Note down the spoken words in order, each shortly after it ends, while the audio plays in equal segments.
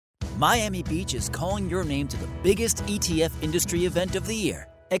Miami Beach is calling your name to the biggest ETF industry event of the year,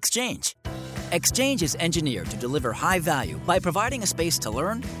 Exchange. Exchange is engineered to deliver high value by providing a space to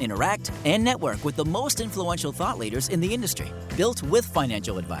learn, interact, and network with the most influential thought leaders in the industry. Built with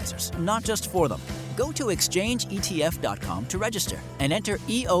financial advisors, not just for them. Go to exchangeetf.com to register and enter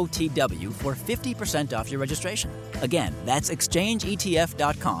EOTW for 50% off your registration. Again, that's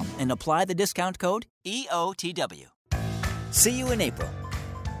exchangeetf.com and apply the discount code EOTW. See you in April.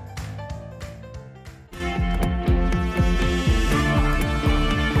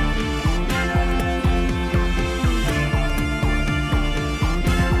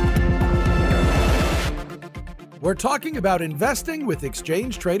 We're talking about investing with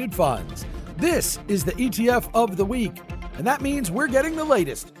exchange-traded funds. This is the ETF of the week, and that means we're getting the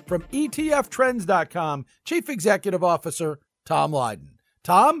latest from ETFtrends.com Chief Executive Officer Tom Lydon.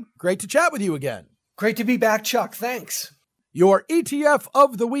 Tom, great to chat with you again. Great to be back, Chuck. Thanks. Your ETF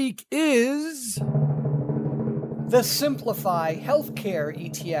of the week is the Simplify Healthcare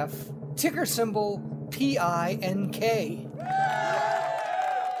ETF, ticker symbol PINK.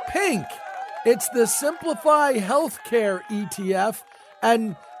 Pink. It's the Simplify Healthcare ETF,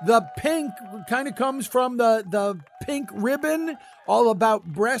 and the pink kind of comes from the pink ribbon, all about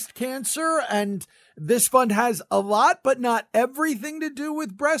breast cancer, and this fund has a lot, but not everything to do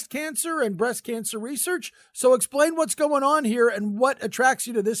with breast cancer and breast cancer research. So explain what's going on here and what attracts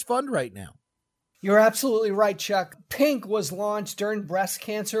you to this fund right now. You're absolutely right, Chuck. Pink was launched during Breast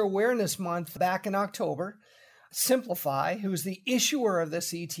Cancer Awareness Month back in October. Simplify, who's the issuer of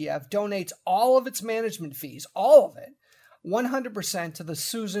this ETF, donates all of its management fees, all of it, 100% to the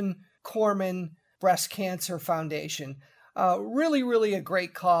Susan Komen Breast Cancer Foundation. Really a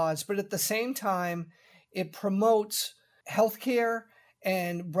great cause, but at the same time, it promotes healthcare,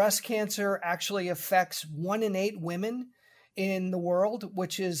 and breast cancer actually affects 1 in 8 women in the world,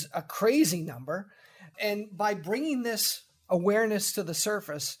 which is a crazy number. And by bringing this awareness to the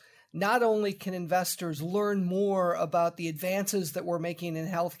surface, not only can investors learn more about the advances that we're making in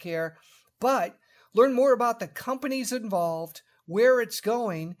healthcare, but learn more about the companies involved, where it's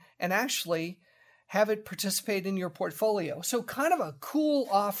going, and actually have it participate in your portfolio. So kind of a cool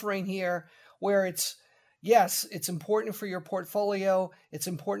offering here where it's important for your portfolio. It's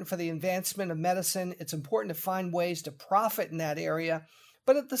important for the advancement of medicine. It's important to find ways to profit in that area.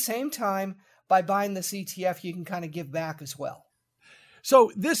 But at the same time, by buying this ETF, you can kind of give back as well.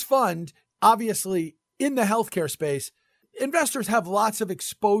 So this fund, obviously in the healthcare space, investors have lots of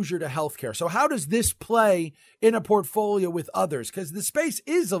exposure to healthcare. So how does this play in a portfolio with others? Because the space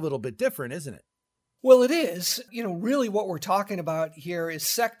is a little bit different, isn't it? Well, it is. Really what we're talking about here is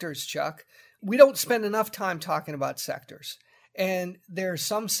sectors, Chuck. We don't spend enough time talking about sectors. And there are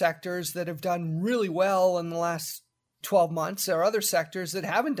some sectors that have done really well in the last 12 months. There are other sectors that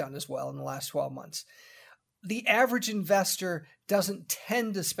haven't done as well in the last 12 months. The average investor doesn't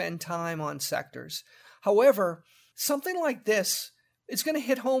tend to spend time on sectors. However, something like this is going to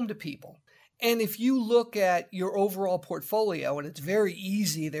hit home to people. And if you look at your overall portfolio, and it's very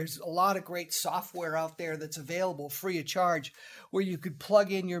easy, there's a lot of great software out there that's available free of charge, where you could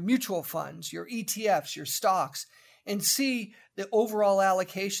plug in your mutual funds, your ETFs, your stocks, and see the overall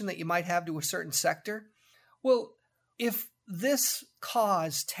allocation that you might have to a certain sector. Well, if this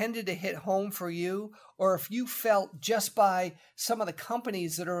cause tended to hit home for you, or if you felt just by some of the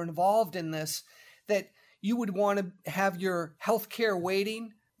companies that are involved in this, that you would want to have your healthcare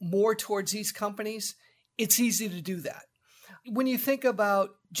weighting more towards these companies, it's easy to do that. When you think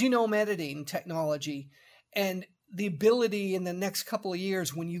about genome editing technology and the ability in the next couple of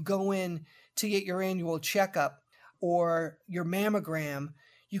years when you go in to get your annual checkup or your mammogram,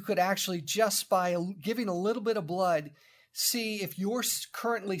 you could actually just by giving a little bit of blood see if you're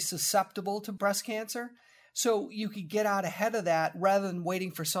currently susceptible to breast cancer. So you could get out ahead of that rather than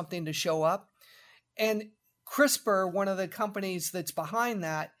waiting for something to show up. And CRISPR, one of the companies that's behind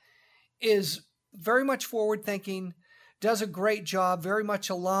that, is very much forward-thinking, does a great job, very much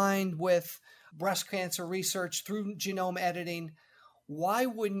aligned with breast cancer research through genome editing. Why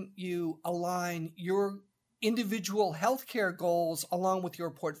wouldn't you align your individual healthcare goals along with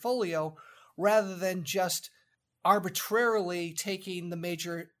your portfolio rather than just arbitrarily taking the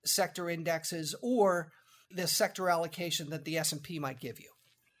major sector indexes or the sector allocation that the S&P might give you?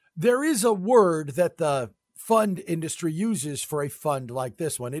 There is a word that the fund industry uses for a fund like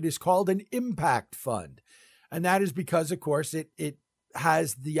this one. It is called an impact fund. And that is because, of course, it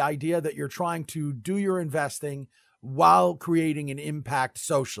has the idea that you're trying to do your investing while creating an impact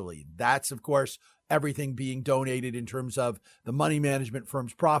socially. That's, of course, everything being donated in terms of the money management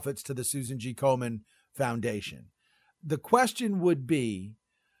firm's profits to the Susan G. Komen Foundation. The question would be,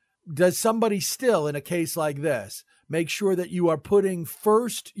 does somebody still, in a case like this, make sure that you are putting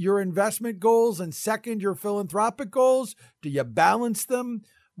first your investment goals and second your philanthropic goals? Do you balance them?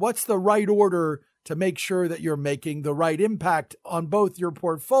 What's the right order to make sure that you're making the right impact on both your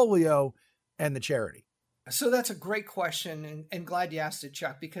portfolio and the charity? So that's a great question, and glad you asked it,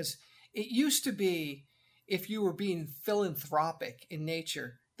 Chuck, because it used to be if you were being philanthropic in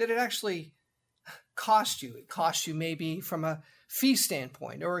nature, that it actually cost you. It cost you maybe from a fee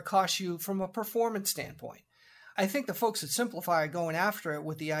standpoint, or it cost you from a performance standpoint. I think the folks at Simplify are going after it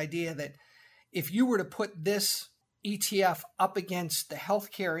with the idea that if you were to put this ETF up against the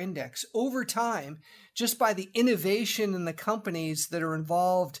healthcare index over time, just by the innovation in the companies that are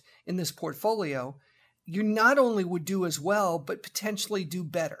involved in this portfolio, you not only would do as well, but potentially do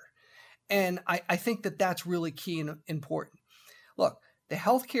better. And I think that that's really key and important. Look, the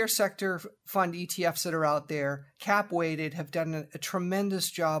healthcare sector fund ETFs that are out there, cap weighted, have done a tremendous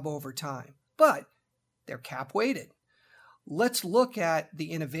job over time, but they're cap weighted. Let's look at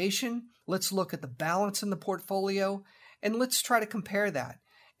the innovation. Let's look at the balance in the portfolio, and let's try to compare that.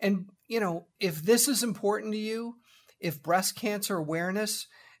 And, if this is important to you, if breast cancer awareness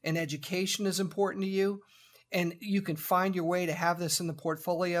and education is important to you, and you can find your way to have this in the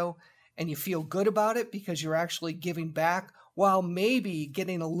portfolio and you feel good about it because you're actually giving back while maybe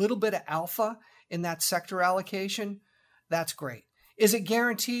getting a little bit of alpha in that sector allocation, that's great. Is it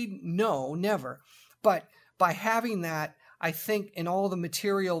guaranteed? No, never. But by having that, I think in all the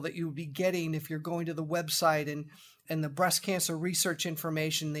material that you would be getting if you're going to the website and the breast cancer research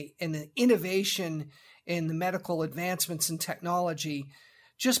information, and the innovation in the medical advancements in technology,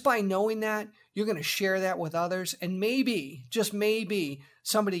 just by knowing that, you're going to share that with others. And maybe, just maybe,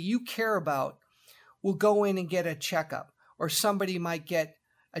 somebody you care about will go in and get a checkup, or somebody might get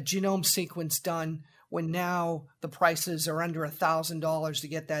a genome sequence done when now the prices are under $1,000 to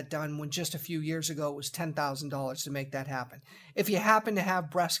get that done, when just a few years ago it was $10,000 to make that happen. If you happen to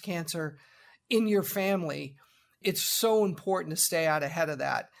have breast cancer in your family, it's so important to stay out ahead of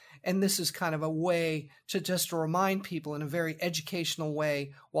that. And this is kind of a way to just remind people in a very educational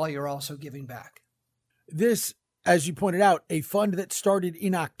way while you're also giving back. This, as you pointed out, a fund that started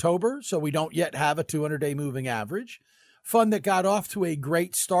in October, so we don't yet have a 200-day moving average. Fund that got off to a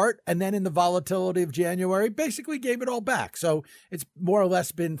great start, and then in the volatility of January, basically gave it all back. So it's more or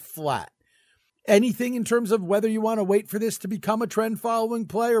less been flat. Anything in terms of whether you want to wait for this to become a trend-following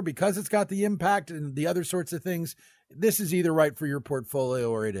play, or because it's got the impact and the other sorts of things, this is either right for your portfolio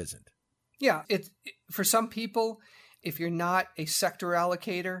or it isn't? Yeah, for some people, if you're not a sector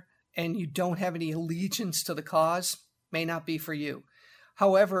allocator and you don't have any allegiance to the cause, may not be for you.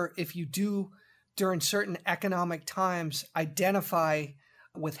 However, if you do, during certain economic times, identify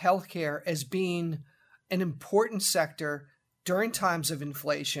with healthcare as being an important sector during times of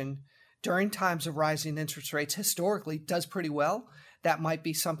inflation, during times of rising interest rates, historically does pretty well, that might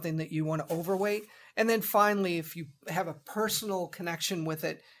be something that you want to overweight. And then finally, if you have a personal connection with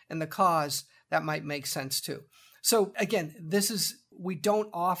it and the cause, that might make sense too. So again, we don't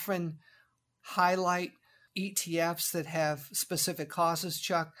often highlight ETFs that have specific causes,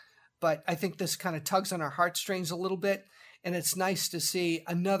 Chuck, but I think this kind of tugs on our heartstrings a little bit. And it's nice to see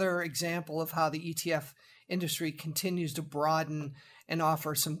another example of how the ETF industry continues to broaden and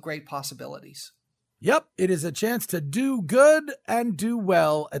offer some great possibilities. Yep, it is a chance to do good and do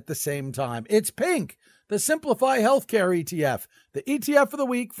well at the same time. It's Pink, the Simplify Healthcare ETF, the ETF of the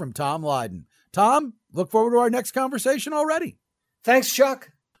week from Tom Lydon. Tom, look forward to our next conversation already. Thanks,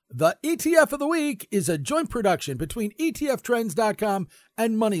 Chuck. The ETF of the week is a joint production between ETFtrends.com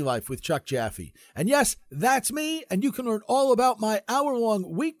and Money Life with Chuck Jaffe. And yes, that's me, and you can learn all about my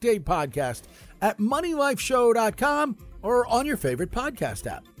hour-long weekday podcast at MoneyLifeShow.com or on your favorite podcast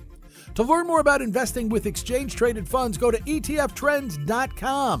app. To learn more about investing with exchange-traded funds, go to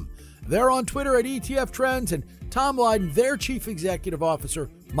ETFtrends.com. They're on Twitter at ETFtrends, and Tom Lydon, their Chief Executive Officer,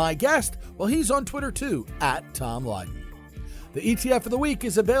 my guest, well, he's on Twitter too, at Tom Lydon. The ETF of the week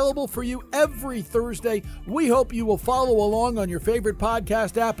is available for you every Thursday. We hope you will follow along on your favorite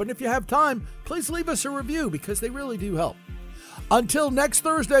podcast app, and if you have time, please leave us a review because they really do help. Until next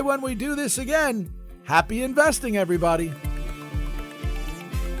Thursday when we do this again, happy investing, everybody.